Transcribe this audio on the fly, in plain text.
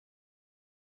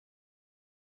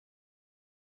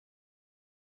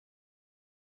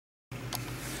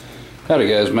Howdy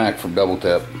guys, Mac from Double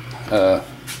Tap.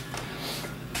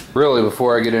 Really,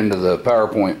 before I get into the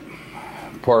PowerPoint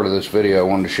part of this video, I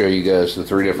wanted to show you guys the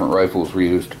three different rifles we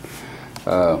used.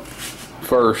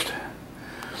 First,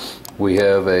 we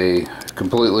have a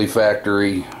completely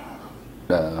factory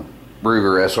Ruger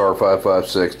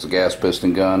SR556, it's a gas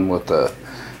piston gun with a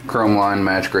chrome line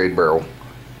match grade barrel.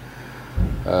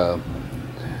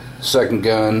 Second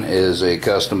gun is a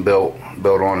custom built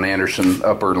on Anderson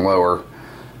upper and lower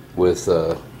with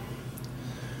a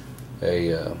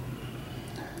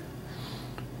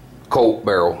Colt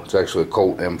barrel. It's actually a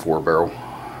Colt M4 barrel.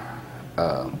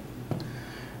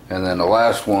 And then the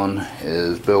last one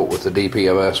is built with a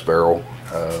DPMS barrel.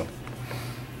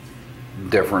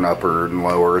 Different upper and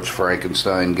lower. It's a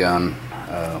Frankenstein gun.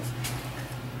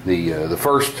 The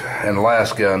first and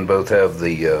last gun both have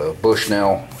the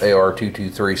Bushnell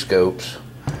AR-223 scopes,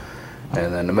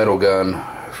 and then the middle gun,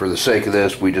 for the sake of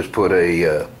this, we just put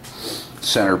a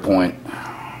center point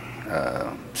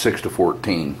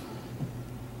 6-14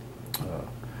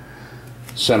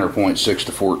 center point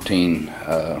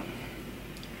 6-14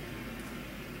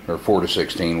 or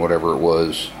 4-16, whatever it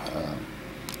was,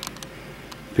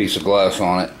 piece of glass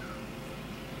on it.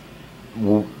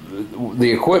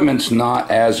 The equipment's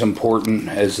not as important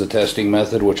as the testing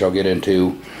method, which I'll get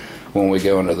into when we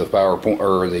go into the PowerPoint,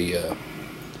 or into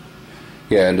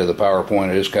the PowerPoint.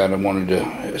 I just kind of wanted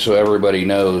to, so everybody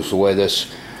knows the way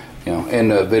this, in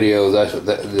the video,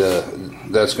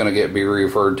 that's going to be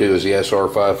referred to as the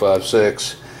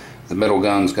SR556. The middle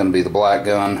gun's going to be the black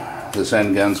gun. This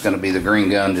end gun's going to be the green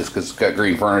gun, just because it's got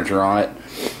green furniture on it,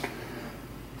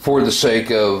 for the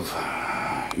sake of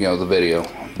the video.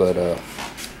 But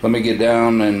let me get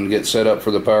down and get set up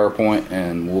for the PowerPoint,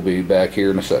 and we'll be back here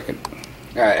in a second.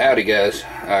 Alright, howdy guys.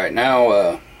 Alright,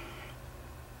 now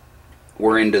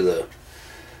we're into the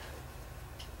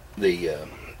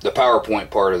PowerPoint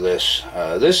part of this.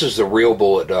 This is the real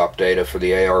bullet drop data for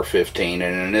the AR-15, and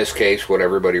in this case what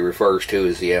everybody refers to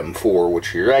as the M4,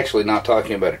 which you're actually not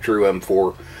talking about a true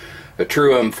M4. A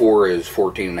true M4 is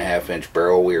 14.5-inch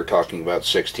barrel. We are talking about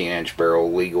 16-inch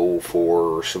barrel, legal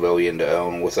for civilian to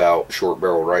own without short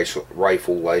barrel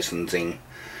rifle licensing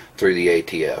through the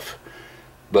ATF.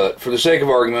 But for the sake of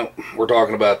argument, we're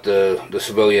talking about the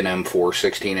civilian M4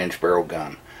 16-inch barrel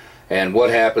gun. And what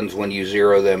happens when you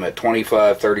zero them at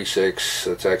 25, 36,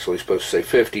 it's actually supposed to say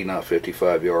 50, not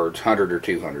 55 yards, 100 or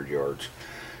 200 yards.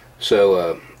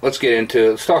 So let's get into it.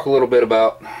 Let's talk a little bit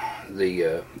about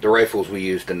the rifles we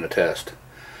used in the test.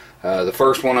 The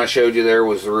first one I showed you there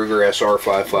was the Ruger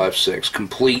SR556,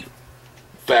 complete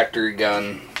factory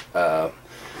gun.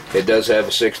 It does have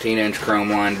a 16-inch chrome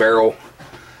line barrel.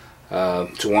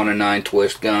 It's a 1-in-9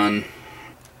 twist gun.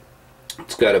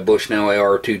 It's got a Bushnell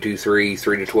AR-223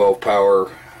 3-12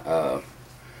 power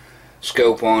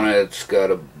scope on it. It's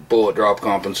got a bullet drop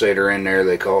compensator in there.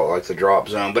 They call it like the drop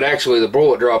zone, but actually the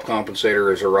bullet drop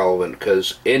compensator is irrelevant,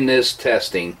 because in this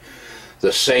testing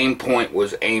the same point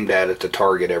was aimed at the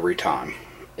target every time.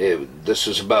 This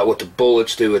is about what the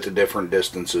bullets do at the different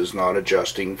distances, not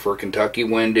adjusting for Kentucky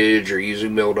windage or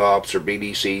using mil-dops or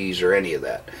BDCs or any of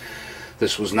that.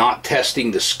 This was not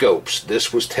testing the scopes.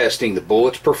 This was testing the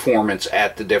bullet's performance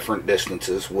at the different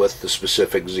distances with the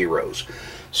specific zeros.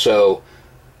 So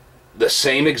the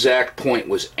same exact point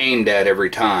was aimed at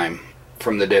every time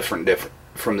from the different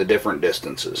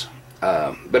distances.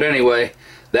 But anyway,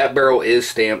 that barrel is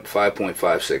stamped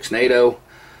 5.56 NATO,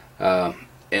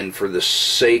 and for the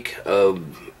sake of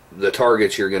the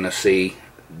targets you're going to see,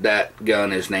 that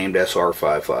gun is named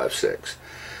SR556.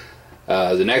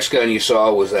 The next gun you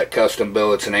saw was that custom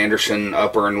build. It's an Anderson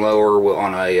upper and lower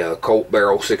on a Colt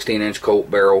barrel, 16-inch Colt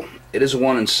barrel. It is a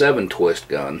 1-in-7 twist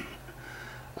gun.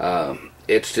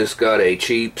 It's just got a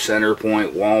cheap center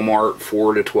point Walmart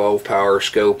 4-12 power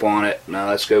scope on it. Now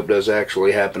that scope does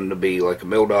actually happen to be like a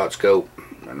mil-dot scope.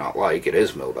 Or not like, it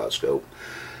is a mil-dot scope.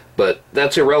 But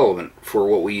that's irrelevant for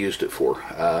what we used it for.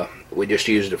 We just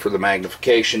used it for the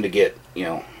magnification to get,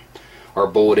 our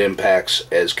bullet impacts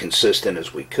as consistent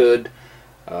as we could.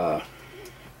 That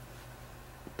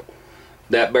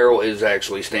barrel is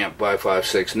actually stamped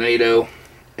 5.56 NATO,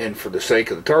 and for the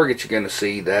sake of the target you're going to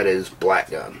see, that is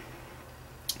black gun.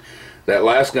 That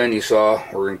last gun you saw,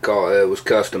 we're going to call it was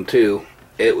custom too.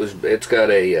 It's got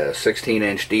a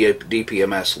 16-inch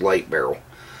DPMS light barrel.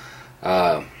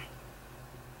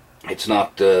 It's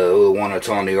not the one that's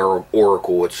on the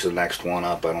Oracle. It's the next one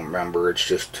up. I don't remember.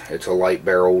 It's a light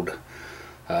barreled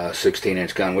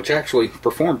 16-inch gun, which actually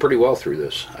performed pretty well through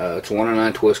this. It's a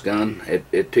 1-in-9 twist gun.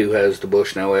 It too has the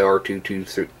Bushnell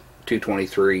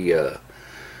AR-223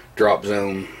 drop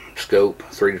zone scope,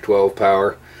 3-12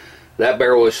 power. That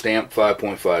barrel is stamped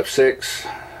 5.56.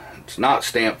 It's not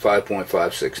stamped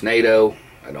 5.56 NATO.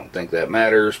 I don't think that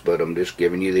matters, but I'm just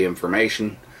giving you the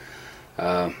information.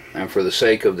 And for the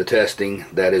sake of the testing,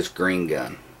 that is green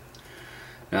gun.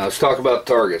 Now let's talk about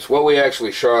targets. What we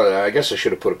actually shot at, I guess I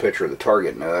should have put a picture of the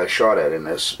target I shot at in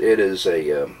this. It is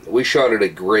a, we shot at a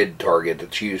grid target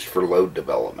that's used for load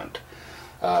development.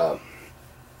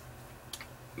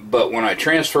 But when I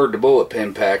transferred to bullet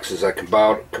pin packs, as I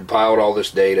compiled all this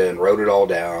data and wrote it all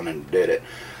down and did it,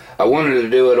 I wanted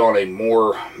to do it on a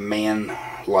more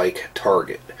man-like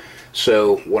target.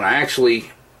 So when I actually,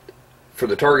 for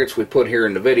the targets we put here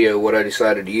in the video, what I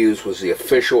decided to use was the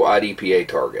official IDPA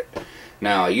target.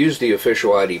 Now, I used the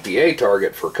official IDPA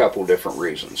target for a couple different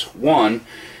reasons. One,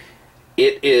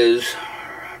 it is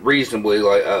reasonably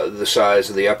like the size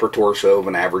of the upper torso of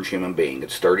an average human being.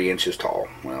 It's 30 inches tall.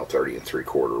 Well, 30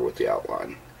 3/4 with the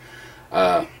outline.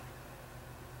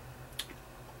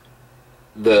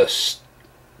 The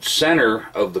center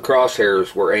of the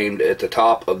crosshairs were aimed at the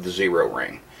top of the zero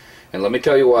ring. And let me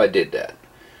tell you why I did that.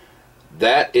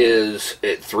 That is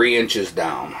at 3 inches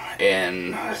down,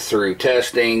 and through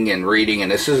testing and reading,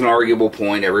 and this is an arguable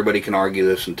point, everybody can argue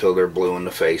this until they're blue in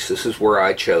the face, this is where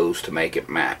I chose to make it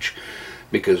match.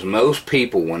 Because most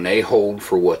people, when they hold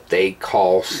for what they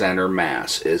call center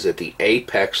mass, is at the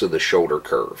apex of the shoulder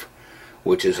curve,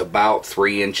 which is about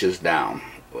 3 inches down.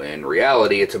 In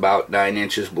reality, it's about 9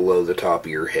 inches below the top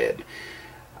of your head.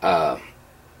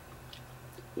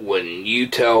 When you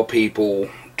tell people,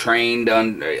 trained,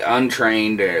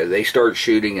 untrained, they start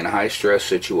shooting in high stress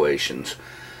situations,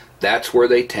 that's where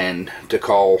they tend to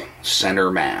call center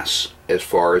mass, as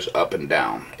far as up and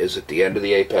down, is at the end of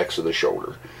the apex of the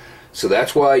shoulder. So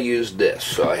that's why I used this.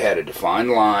 So I had a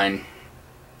defined line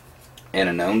and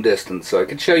a known distance, so I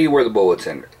could show you where the bullets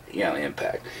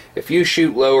impact. If you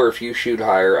shoot lower, if you shoot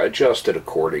higher, adjust it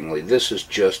accordingly. This is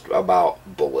just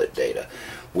about bullet data.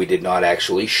 We did not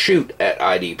actually shoot at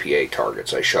IDPA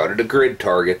targets. I shot at a grid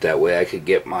target, that way I could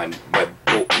get my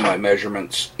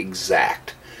measurements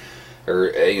exact, or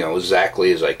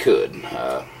exactly as I could.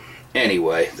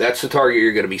 Anyway, that's the target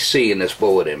you're going to be seeing this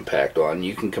bullet impact on.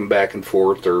 You can come back and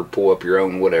forth or pull up your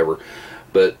own, whatever,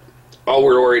 but all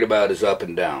we're worried about is up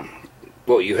and down.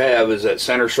 What you have is that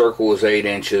center circle is 8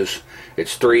 inches.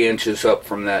 It's 3 inches up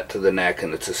from that to the neck,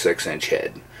 and it's a 6-inch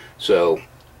head. So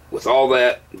with all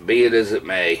that, be it as it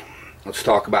may, let's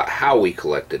talk about how we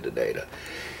collected the data.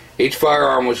 Each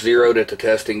firearm was zeroed at the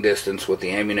testing distance with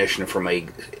the ammunition from a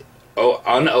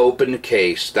unopened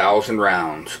case, 1,000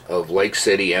 rounds of Lake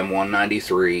City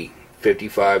M193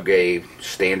 55 gauge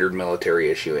standard military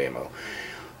issue ammo.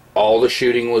 All the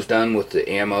shooting was done with the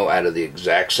ammo out of the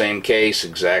exact same case,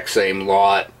 exact same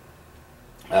lot.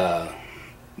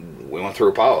 We went through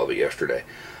a pile of it yesterday.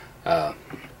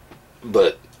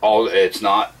 But it's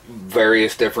not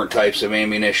various different types of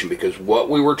ammunition, because what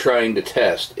we were trying to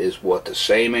test is what the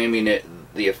same ammunition,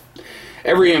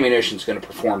 every ammunition is going to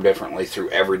perform differently through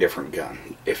every different gun.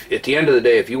 If at the end of the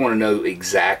day, if you want to know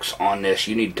exacts on this,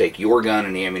 you need to take your gun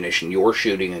and the ammunition you're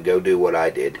shooting and go do what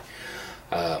I did.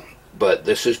 But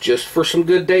this is just for some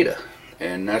good data,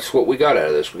 and that's what we got out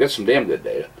of this. We got some damn good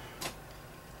data.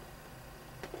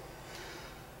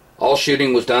 All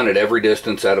shooting was done at every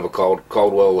distance out of a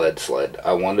Caldwell lead sled.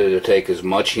 I wanted to take as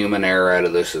much human error out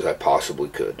of this as I possibly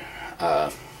could.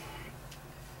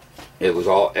 It was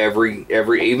all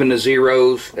even the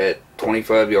zeros at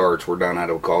 25 yards were done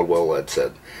out of a Caldwell lead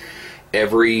sled.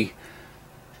 Every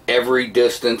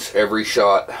distance, every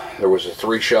shot, there was a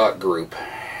 3-shot group,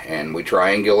 and we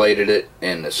triangulated it,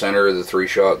 and the center of the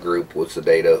 3-shot group was the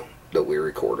data that we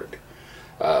recorded.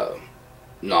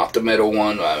 Not the middle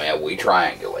one. I mean, we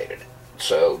triangulated it.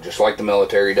 So just like the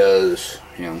military does,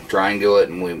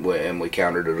 triangulate, and we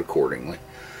counted it accordingly.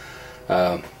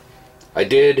 I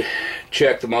did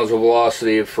check the muzzle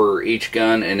velocity for each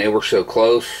gun, and they were so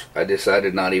close, I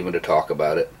decided not even to talk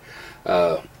about it.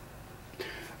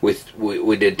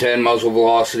 We did 10 muzzle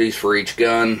velocities for each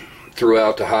gun,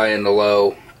 throughout the high and the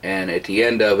low, and at the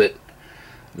end of it,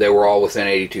 they were all within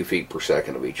 82 feet per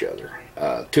second of each other.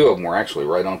 2 of them were actually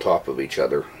right on top of each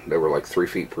other. They were like 3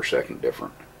 feet per second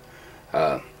different.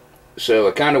 So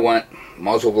I kind of went,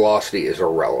 muzzle velocity is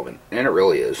irrelevant, and it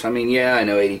really is. I mean, yeah, I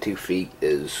know 82 feet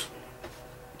is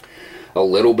a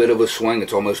little bit of a swing.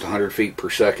 It's almost 100 feet per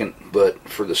second, but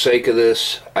for the sake of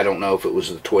this, I don't know if it was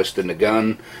the twist in the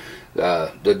gun.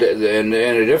 And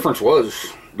the difference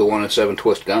was the 1-in-7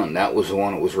 twist gun. That was the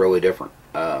one that was really different.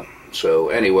 So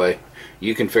anyway,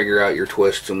 you can figure out your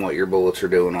twists and what your bullets are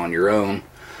doing on your own.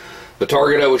 The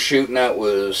target I was shooting at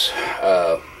was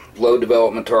low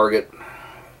development target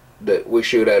that we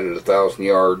shoot at 1,000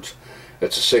 yards.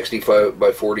 It's a 65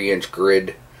 by 40 inch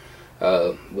grid,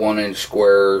 1 inch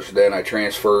squares. Then I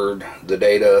transferred the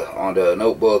data onto a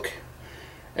notebook,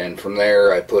 and from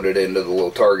there I put it into the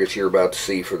little targets you're about to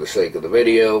see for the sake of the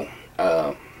video.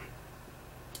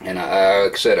 And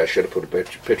like I said, I should have put a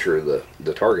picture of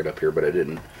the target up here, but I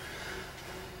didn't.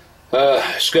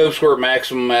 Scopes were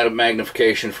maximum out of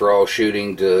magnification for all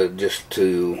shooting, just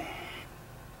to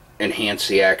enhance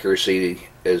the accuracy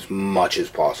as much as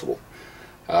possible.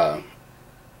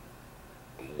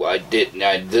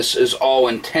 This is all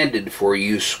intended for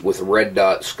use with red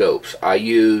dot scopes. I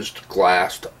used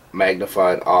glassed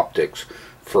magnified optics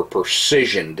for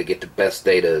precision to get the best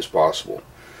data as possible.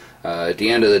 At the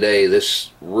end of the day,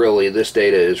 this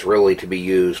data is really to be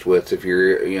used with if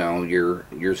you're,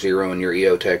 your Zero and your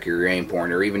EOTech or your aim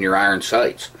point or even your iron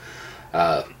sights,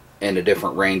 in the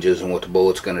different ranges and what the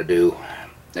bullet's going to do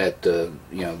at the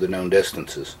known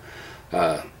distances.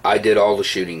 I did all the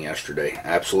shooting yesterday,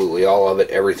 absolutely all of it.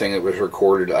 Everything that was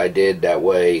recorded I did. That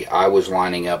way I was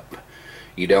lining up.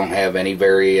 You don't have any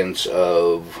variance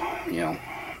of,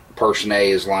 person A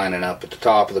is lining up at the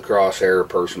top of the crosshair,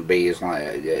 person B is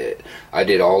lining. I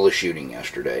did all the shooting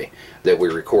yesterday that we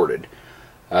recorded.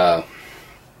 So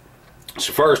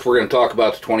first we're going to talk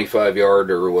about the 25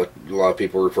 yard, or what a lot of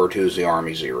people refer to as the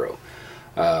Army Zero.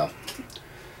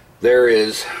 There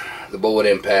is the bullet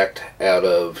impact out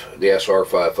of the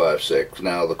SR556.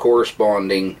 Now the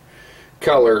corresponding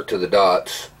color to the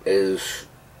dots is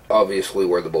obviously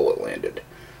where the bullet landed.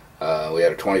 We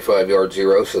had a 25 yard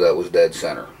zero, so that was dead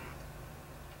center.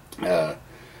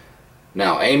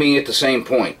 Now aiming at the same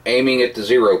point, aiming at the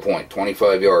 0 point,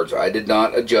 25 yards, I did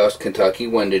not adjust Kentucky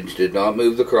windage, did not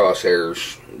move the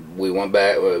crosshairs. We went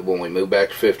back, when we moved back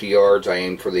to 50 yards, I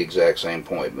aimed for the exact same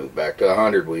point. Moved back to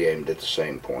 100, we aimed at the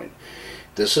same point.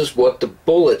 This is what the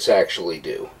bullets actually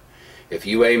do if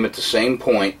you aim at the same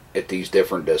point at these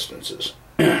different distances.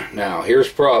 Now here's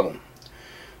the problem.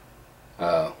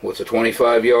 With the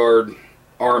 25 yard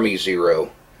Army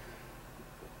Zero,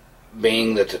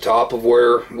 being that the top of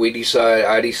where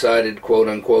I decided quote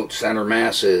unquote center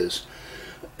mass is,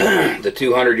 the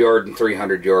 200 yard and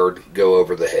 300 yard go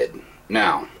over the head.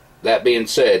 Now that being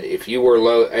said, if you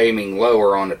were aiming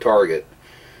lower on the target,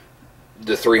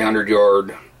 the 200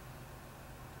 yard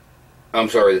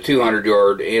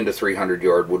and the 300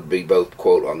 yard would be both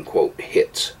quote unquote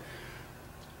hits.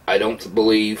 I don't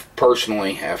believe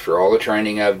personally, after all the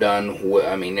training I've done,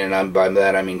 and by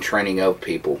that I mean training of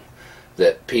people,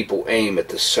 that people aim at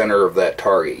the center of that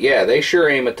target. Yeah, they sure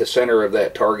aim at the center of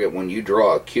that target when you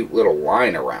draw a cute little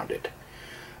line around it.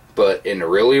 But in the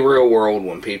really real world,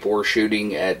 when people are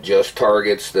shooting at just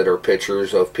targets that are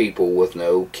pictures of people with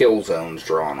no kill zones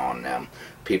drawn on them,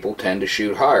 people tend to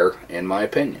shoot higher, in my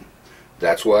opinion.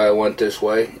 That's why I went this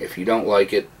way. If you don't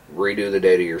like it, redo the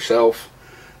data yourself.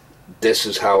 This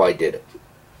is how I did it.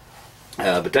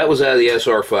 But that was out of the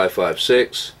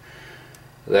SR556.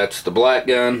 That's the black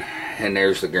gun, and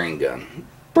there's the green gun.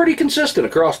 Pretty consistent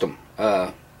across them.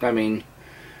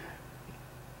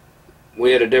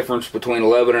 We had a difference between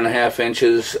 11.5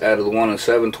 inches out of the 1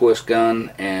 7 twist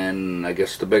gun, and I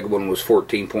guess the big one was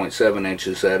 14.7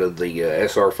 inches out of the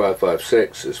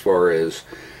SR556 as far as,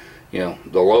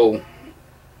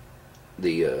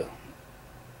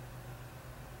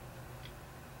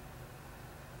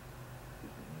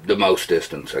 the most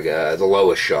distance, the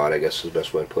lowest shot, I guess is the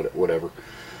best way to put it, whatever.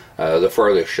 The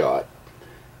furthest shot.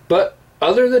 But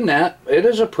other than that, it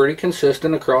is a pretty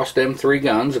consistent across them three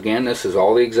guns. Again, this is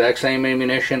all the exact same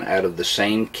ammunition out of the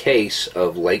same case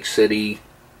of Lake City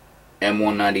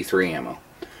M193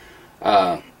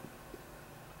 ammo.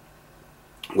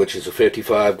 Which is a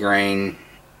 55 grain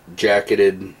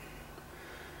jacketed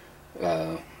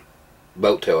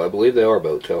boat tail. I believe they are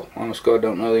boat tail. Honest God, I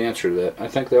don't know the answer to that. I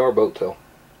think they are boat tail.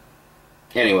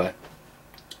 Anyway,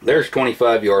 there's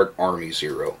 25 yard Army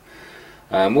Zero.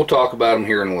 We'll talk about them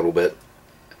here in a little bit.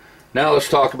 Now let's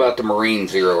talk about the Marine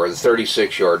Zero, or the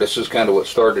 36 yard. This is kind of what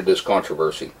started this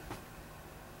controversy.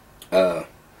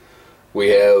 We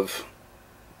have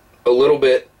a little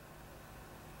bit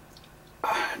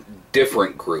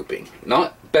different grouping.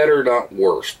 Not better, not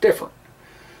worse. Different.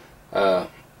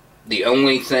 The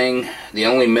only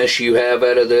miss you have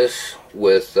out of this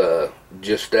with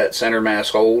just that center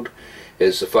mass hold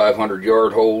is the 500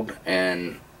 yard hold,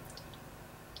 and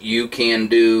you can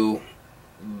do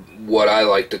what I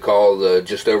like to call the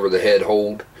just over the head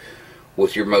hold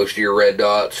with most of your red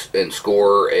dots and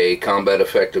score a combat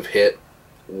effective hit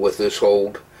with this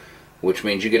hold, which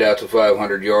means you get out to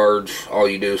 500 yards, all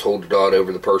you do is hold the dot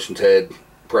over the person's head,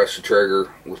 press the trigger.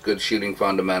 With good shooting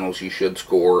fundamentals, you should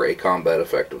score a combat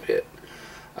effective hit.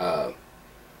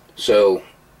 So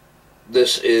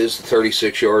this is the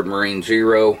 36 yard Marine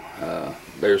Zero.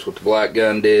 There's what the black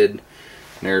gun did.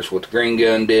 There's what the green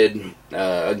gun did.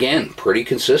 Again, pretty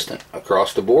consistent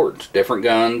across the board. Different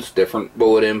guns, different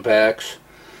bullet impacts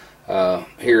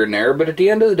here and there, but at the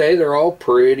end of the day, they're all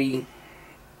pretty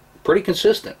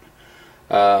consistent.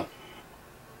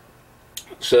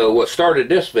 So what started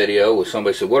this video was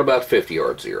somebody said, what about 50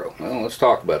 yard Zero? Well, let's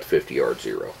talk about the 50 yard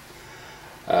Zero.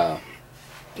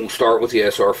 We'll start with the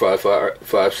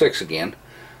SR556 again.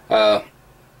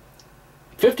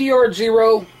 50 yard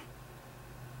Zero,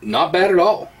 not bad at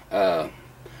all. The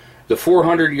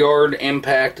 400 yard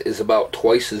impact is about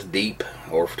twice as deep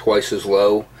or twice as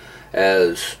low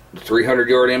as the 300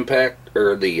 yard impact,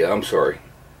 or the, I'm sorry,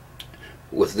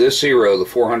 with this Zero, the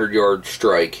 400 yard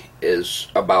strike is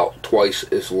about twice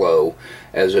as low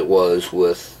as it was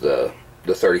with the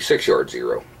 36 yard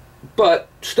Zero. But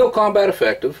still combat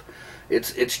effective.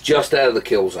 It's just out of the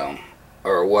kill zone,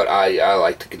 or what I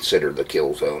like to consider the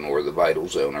kill zone or the vital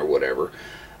zone or whatever.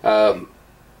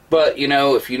 But, you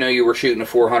know, if you know you were shooting at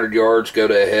 400 yards, go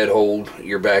to a head hold,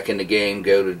 you're back in the game.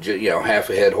 Go to, you know, half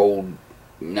a head hold,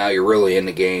 now you're really in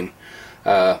the game.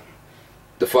 The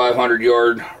 500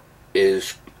 yard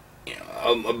is, you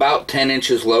know, about 10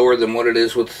 inches lower than what it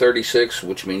is with the 36,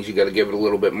 which means you got to give it a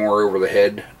little bit more over the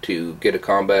head to get a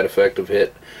combat effective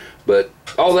hit. But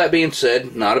all that being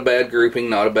said, not a bad grouping,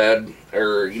 not a bad,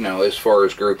 or, you know, as far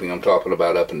as grouping, I'm talking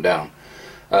about up and down.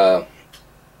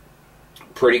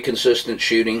 Pretty consistent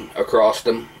shooting across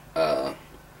them,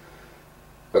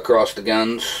 across the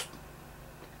guns.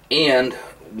 And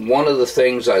one of the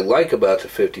things I like about the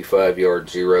 55 yard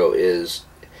Zero is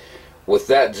with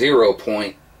that 0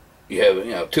 point, you have,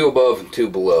 you know, 2 above and 2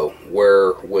 below,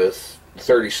 where with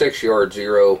 36 yard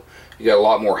Zero, you got a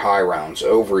lot more high rounds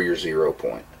over your 0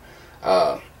 point.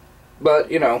 But,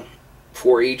 you know,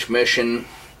 for each mission,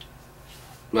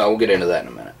 well, we'll get into that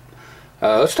in a minute.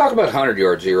 Let's talk about 100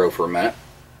 yard Zero for a minute.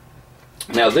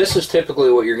 Now, this is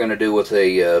typically what you're going to do with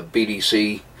a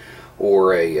BDC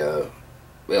or a, you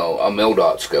know, a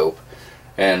mil-dot scope.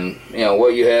 And, you know,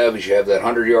 what you have is you have that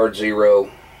 100 yard Zero.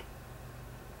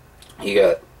 You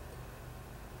got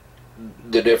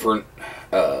the different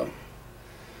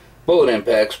bullet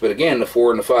impacts, but again, the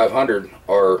 4 and the 500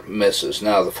 are misses.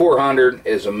 Now, the 400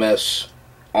 is a miss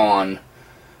on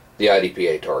the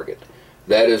IDPA target.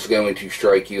 That is going to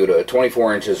strike you to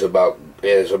 24 inches, about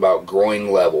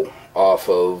groin level off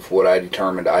of what I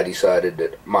decided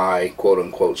that my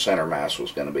quote-unquote center mass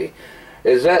was going to be.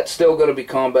 Is that still going to be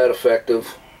combat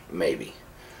effective? Maybe.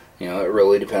 You know, it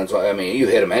really depends on, I mean, you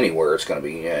hit them anywhere, it's going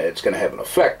to have an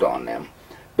effect on them.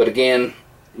 But again,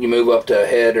 you move up to a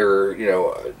head, or, you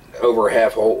know, over a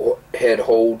half head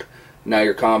hold, now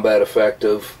you're combat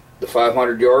effective. The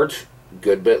 500 yards,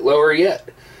 good bit lower yet.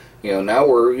 You know, now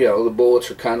we're, you know, the bullets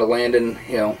are kind of landing,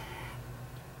 you know,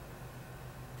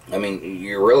 I mean,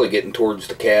 you're really getting towards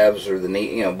the calves or the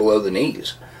knee, you know, below the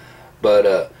knees.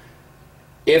 But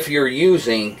if you're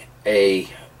using a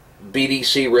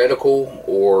BDC reticle,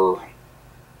 or,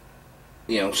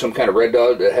 you know, some kind of red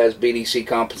dot that has BDC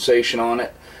compensation on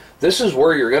it, this is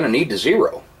where you're going to need the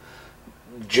Zero,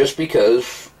 just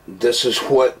because this is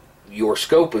what your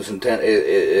scope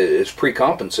is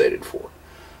pre-compensated for.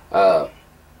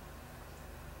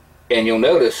 And you'll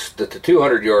notice that the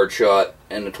 200 yard shot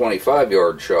and the 25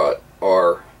 yard shot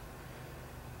are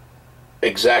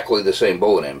exactly the same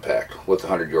bullet impact with the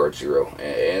 100 yard Zero.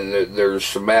 And there's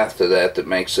some math to that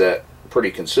makes that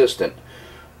pretty consistent.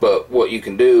 But what you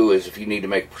can do is, if you need to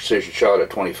make a precision shot at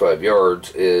 25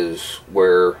 yards, is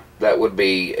where that would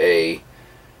be a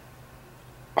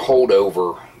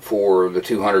holdover for the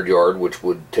 200 yard, which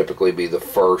would typically be the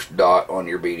first dot on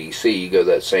your BDC. You go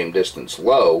that same distance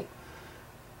low.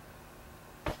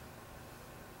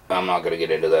 I'm not going to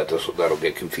get into that. That'll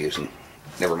get confusing.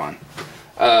 Never mind.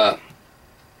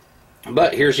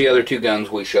 But here's the other two guns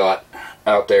we shot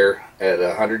out there at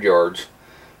 100 yards.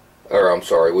 Or, I'm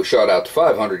sorry, we shot out to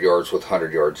 500 yards with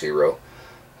 100 yard Zero.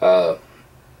 The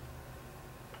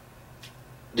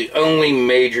only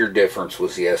major difference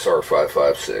was the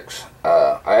SR556.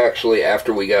 I actually,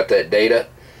 after we got that data,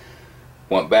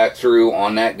 went back through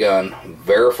on that gun,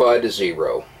 verified the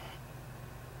Zero,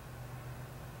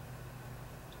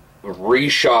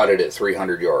 reshot it at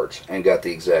 300 yards, and got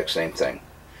the exact same thing.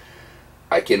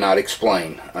 I cannot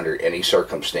explain under any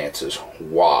circumstances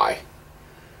why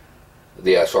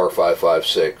the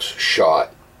SR556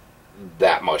 shot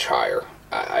that much higher.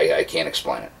 I can't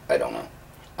explain it. I don't know.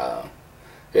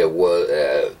 It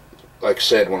was, like I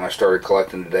said, when I started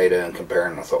collecting the data and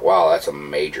comparing, I thought, wow, that's a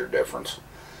major difference.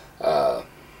 And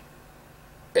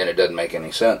it doesn't make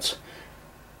any sense.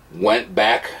 went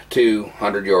back to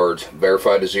 100 yards,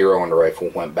 verified a 0 on the rifle,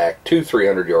 went back to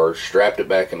 300 yards, strapped it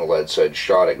back in the lead sight,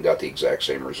 shot it, and got the exact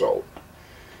same result.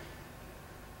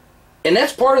 And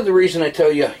that's part of the reason I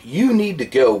tell you, you need to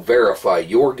go verify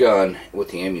your gun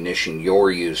with the ammunition you're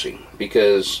using.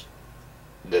 Because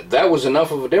that was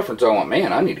enough of a difference. I went,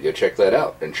 man, I need to go check that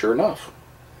out. And sure enough,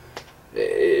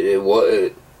 it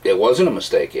wasn't a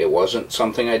mistake. It wasn't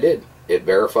something I did. It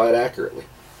verified accurately.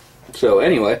 So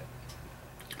anyway,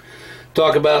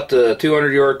 talk about the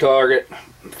 200-yard target.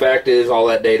 The fact is, all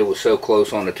that data was so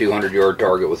close on the 200-yard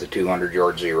target with a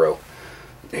 200-yard 0.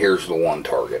 Here's the one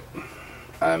target.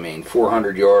 I mean,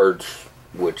 400 yards,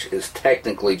 which is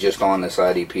technically just on this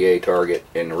IDPA target.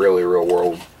 In the really real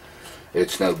world,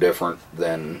 it's no different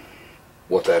than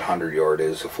what that 100-yard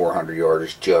is. The 400 yard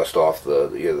is just off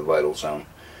the vital zone,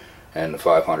 and the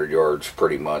 500 yards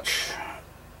pretty much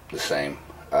the same.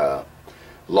 A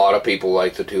lot of people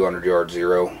like the 200-yard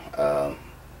 0. A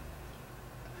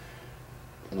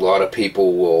lot of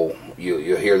people will,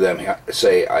 you'll hear them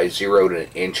say, I zeroed an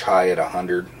inch high at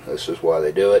 100. This is why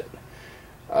they do it.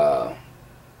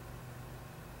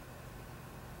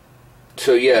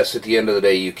 So yes, at the end of the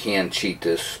day, you can cheat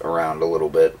this around a little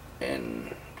bit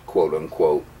and quote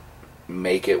unquote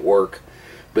make it work.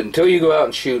 But until you go out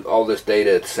and shoot all this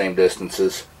data at the same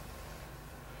distances,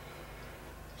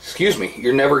 excuse me,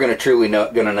 you're never going to truly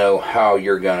know how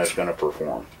your gun is going to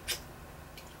perform.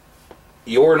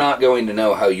 You're not going to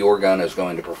know how your gun is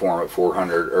going to perform at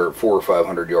 400 or 400 or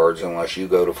 500 yards unless you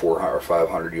go to 400 or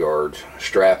 500 yards,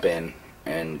 strap in,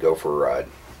 and go for a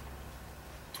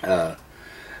ride.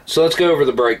 So let's go over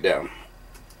the breakdown.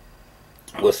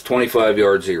 With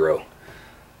 25-yard 0,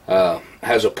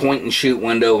 has a point and shoot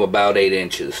window of about 8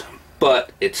 inches,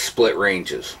 but it's split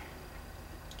ranges.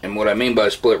 And what I mean by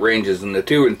split ranges, and the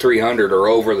 2 and 300 are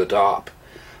over the top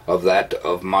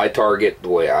of my target the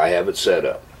way I have it set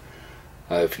up.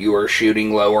 If you are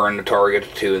shooting lower in the target,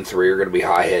 2 and 3 are going to be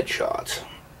high head shots.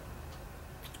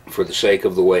 For the sake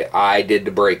of the way I did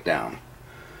the breakdown,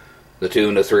 the 2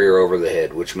 and the 3 are over the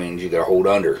head, which means you got to hold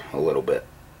under a little bit.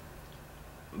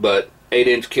 But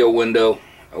 8-inch kill window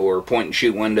or point and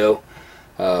shoot window,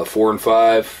 4 and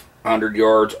 500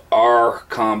 yards are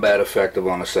combat effective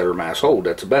on a center mass hold.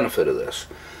 That's a benefit of this,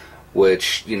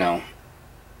 which, you know,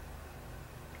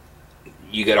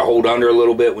 you got to hold under a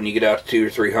little bit when you get out to 200 or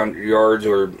 300 yards,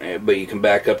 but you can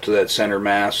back up to that center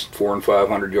mass. 400 and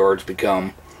 500 yards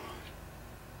become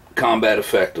combat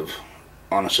effective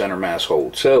on a center mass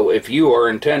hold. So if you are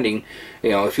intending,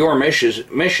 you know, if your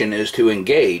mission is to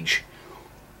engage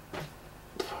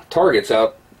targets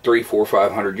out 300, 400,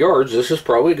 500 yards, this is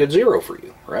probably a good 0 for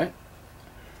you, right?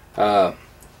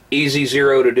 Easy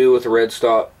 0 to do with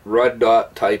a red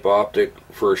dot type optic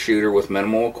for a shooter with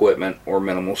minimal equipment or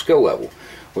minimal skill level,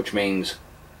 which means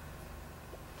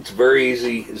it's very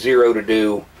easy 0 to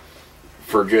do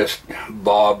for just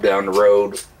Bob down the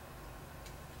road.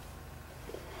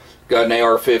 Got an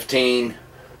AR-15,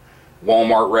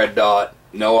 Walmart red dot,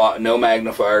 no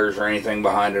magnifiers or anything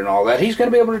behind it and all that. He's going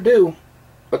to be able to do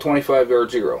a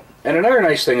 25-yard 0. And another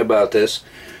nice thing about this,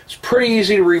 it's pretty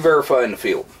easy to re-verify in the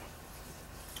field.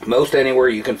 Most anywhere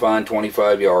you can find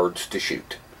 25 yards to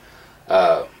shoot.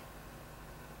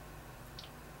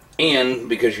 And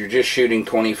because you're just shooting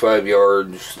 25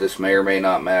 yards, this may or may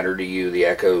not matter to you. The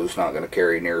echo's not going to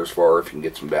carry near as far if you can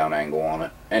get some down angle on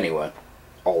it. Anyway,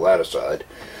 all that aside.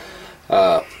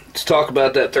 Let's talk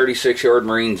about that 36-yard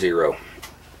Marine 0.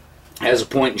 Has a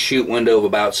point and shoot window of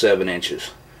about 7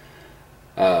 inches.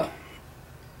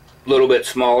 Little bit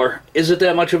smaller. Is it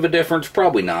that much of a difference?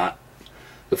 Probably not.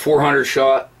 The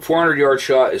 400-yard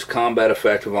shot is combat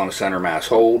effective on a center mass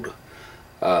hold.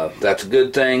 That's a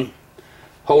good thing.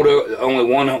 Only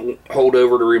one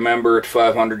holdover to remember at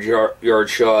 500-yard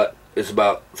shot is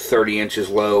about 30 inches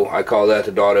low. I call that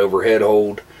the dot overhead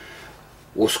hold.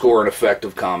 Will score an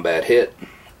effective combat hit.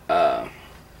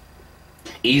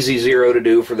 Easy 0 to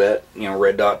do for that, you know,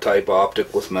 red dot type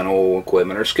optic with minimal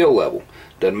equipment or skill level.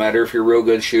 Doesn't matter if you're a real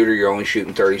good shooter, you're only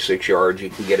shooting 36 yards, you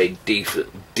can get a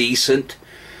decent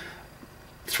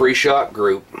 3-shot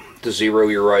group to 0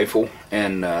 your rifle.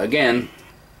 And again,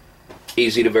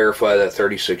 easy to verify that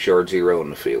 36-yard 0 in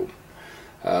the field.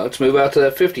 Let's move out to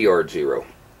that 50-yard 0.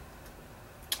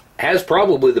 Has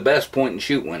probably the best point and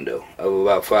shoot window of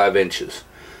about 5 inches.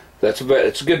 It's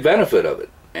a good benefit of it.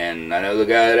 And I know the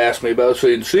guy that asked me about it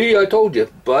saying, see, I told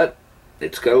you, but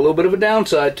it's got a little bit of a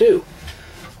downside too.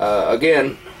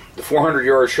 Again, the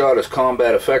 400-yard shot is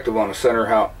combat effective on a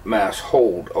center mass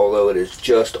hold, although it is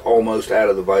just almost out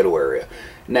of the vital area.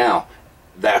 Now,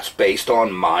 That's based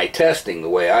on my testing, the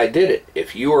way I did it.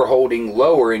 If you are holding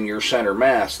lower in your center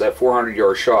mass, that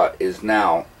 400-yard shot is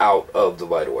now out of the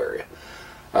vital area.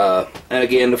 And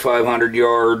again, the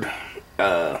 500-yard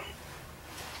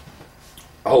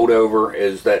holdover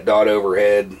is that dot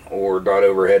overhead or dot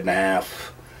overhead and a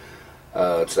half.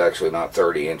 It's actually not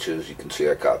 30 inches. You can see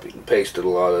I copied and pasted a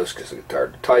lot of this because I got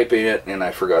tired of typing it and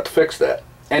I forgot to fix that.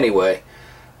 Anyway,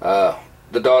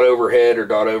 the dot overhead or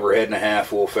dot overhead and a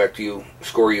half will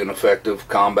score you an effective,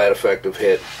 combat effective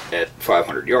hit at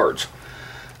 500 yards.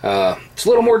 It's a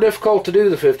little more difficult to do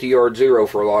the 50-yard zero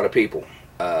for a lot of people.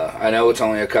 I know it's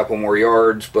only a couple more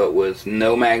yards, but with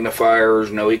no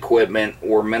magnifiers, no equipment,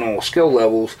 or minimal skill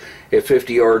levels, at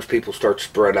 50 yards people start to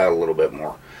spread out a little bit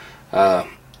more,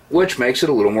 which makes it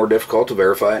a little more difficult to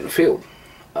verify it in the field.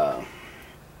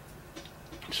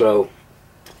 So,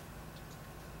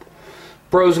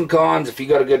 pros and cons: if you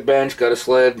got a good bench, got a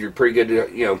sled, you're pretty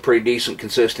good, pretty decent,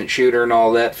 consistent shooter and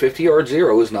all that, 50-yard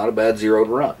zero is not a bad zero to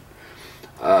run.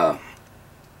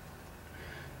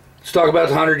 Let's talk about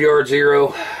the 100-yard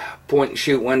zero. Point and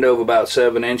shoot window of about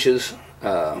 7 inches.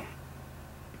 One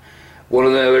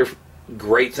of the other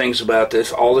great things about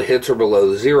this, all the hits are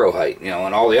below the zero height.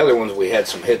 And all the other ones we had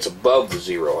some hits above the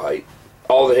zero height.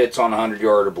 All the hits on the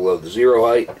 100-yard are below the zero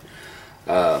height.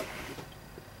 The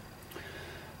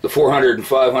 400 and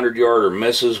 500-yard are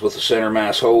misses with the center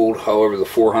mass hold. However, the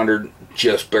 400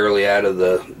 just barely out of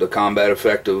the combat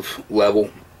effective level.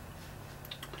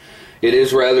 It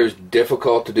is rather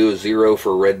difficult to do a zero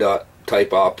for a red dot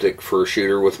type optic for a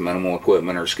shooter with minimal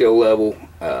equipment or skill level,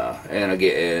 and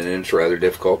again, it's rather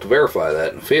difficult to verify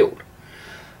that in the field.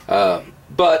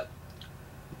 But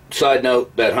side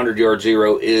note, that 100-yard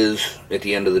zero is, at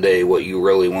the end of the day, what you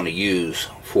really want to use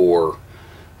for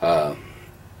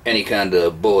any kind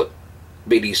of bullet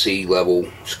BDC level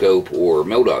scope or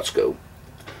MilDOT scope.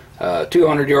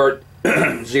 200-yard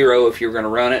zero, if you're going to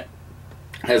run it,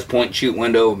 has a point and shoot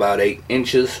window of about 8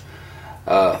 inches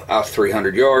out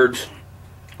 300 yards.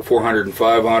 400 and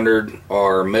 500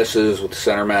 are misses with the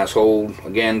center mass hold.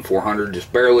 Again, 400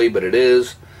 just barely, but it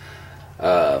is.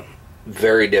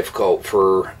 Very difficult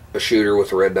for a shooter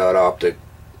with a red dot optic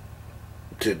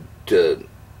to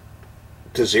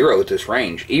zero at this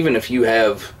range. Even if you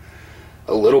have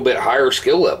a little bit higher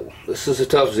skill level, this is a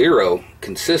tough zero,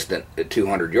 consistent at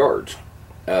 200 yards.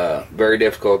 Very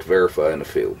difficult to verify in the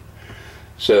field.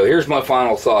 So here's my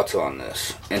final thoughts on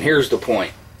this. And here's the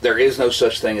point. There is no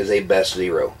such thing as a best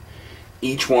zero.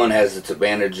 Each one has its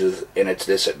advantages and its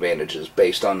disadvantages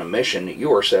based on the mission that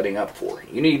you are setting up for.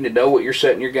 You need to know what you're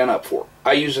setting your gun up for.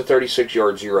 I use a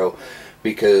 36-yard zero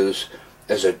because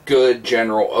as a good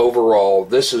general overall,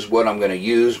 this is what I'm going to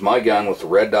use my gun with the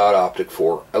red dot optic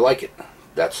for. I like it.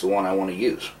 That's the one I want to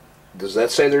use. Does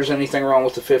that say there's anything wrong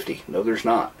with the 50? No, there's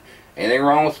not. Anything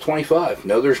wrong with the 25?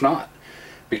 No, there's not.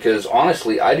 Because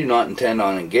honestly, I do not intend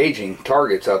on engaging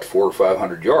targets out to 400 or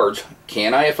 500 yards.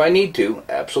 Can I if I need to?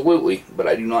 Absolutely. But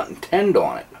I do not intend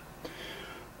on it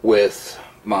with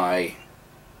my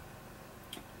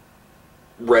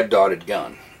red dotted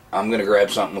gun. I'm going to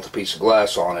grab something with a piece of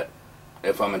glass on it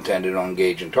if I'm intended on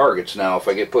engaging targets. Now, if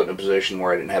I get put in a position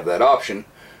where I didn't have that option,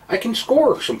 I can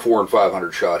score some 400 and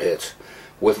 500 shot hits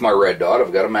with my red dot.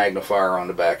 I've got a magnifier on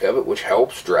the back of it, which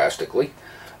helps drastically.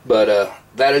 But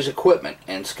that is equipment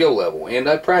and skill level, and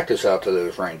I practice out to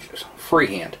those ranges.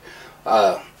 Freehand.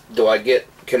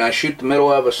 Can I shoot the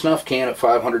middle of a snuff can at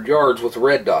 500 yards with a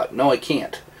red dot? No, I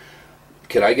can't.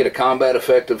 Can I get a combat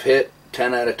effective hit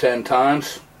 10 out of 10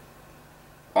 times?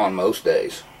 On most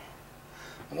days.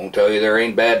 I won't tell you there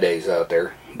ain't bad days out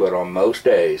there, but on most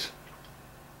days,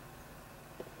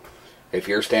 if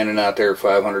you're standing out there at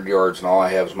 500 yards and all I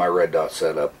have is my red dot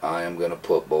set up, I am going to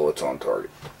put bullets on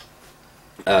target.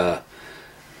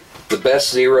 The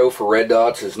best zero for red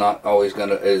dots is not going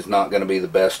to be the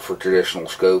best for traditional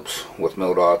scopes with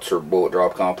MilDOTs or bullet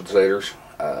drop compensators.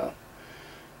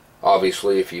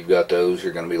 Obviously, if you've got those,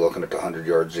 you're going to be looking at the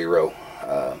 100-yard zero.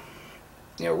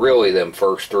 Really them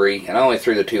first three, and I only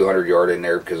threw the 200-yard in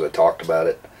there because I talked about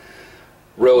it.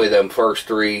 Really them first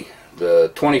three,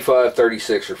 the 25,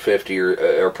 36, or 50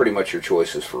 are pretty much your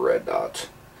choices for red dots.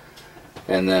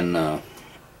 And then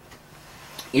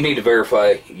you need to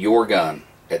verify your gun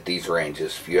at these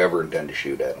ranges if you ever intend to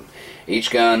shoot at them.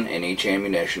 Each gun and each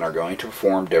ammunition are going to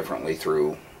perform differently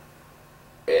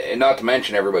and not to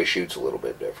mention everybody shoots a little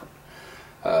bit different.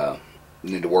 You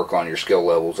need to work on your skill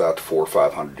levels out to 400 or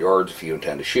 500 yards if you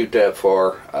intend to shoot that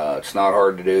far. It's not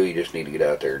hard to do, you just need to get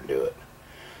out there and do it.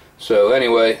 So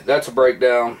anyway, that's a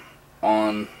breakdown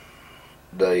on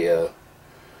the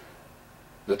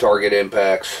target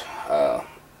impacts.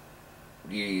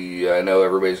 I know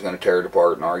everybody's going to tear it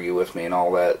apart and argue with me and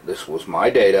all that. This was my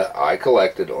data I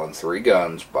collected on 3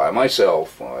 guns by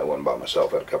myself. Well, I wasn't by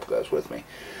myself, I had a couple guys with me.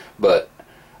 But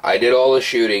I did all the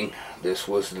shooting. This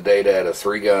was the data out of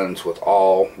 3 guns with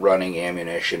all running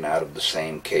ammunition out of the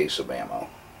same case of ammo.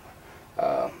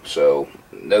 So,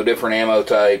 no different ammo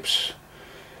types.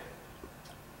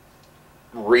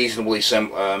 Reasonably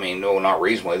I mean, no, not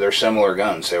reasonably, they're similar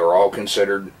guns. They were all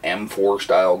considered M4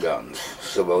 style guns,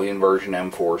 civilian version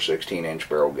M4 16-inch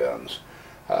barrel guns.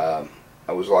 I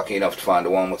was lucky enough to find a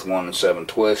one with 1 and 7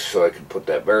 twists, so I could put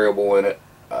that variable in it.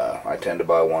 I tend to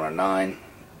buy 1 and 9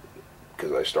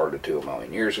 because I started 2 a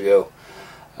million years ago.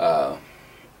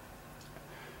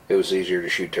 It was easier to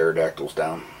shoot pterodactyls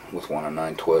down with 1 and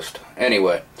 9 twist.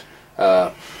 Anyway,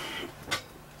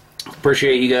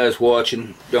 appreciate you guys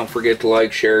watching. Don't forget to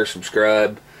like, share,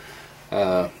 subscribe.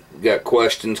 Got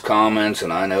questions, comments,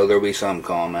 and I know there'll be some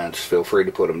comments. Feel free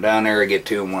to put them down there. I get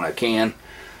to them when I can.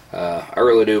 I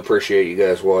really do appreciate you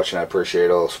guys watching. I appreciate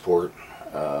all the support.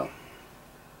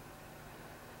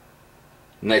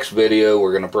 Next video,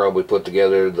 we're going to probably put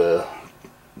together the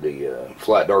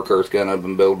flat dark earth gun I've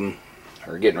been building,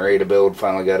 or getting ready to build.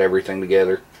 Finally got everything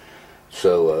together.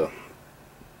 So,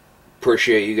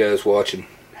 appreciate you guys watching.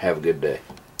 Have a good day.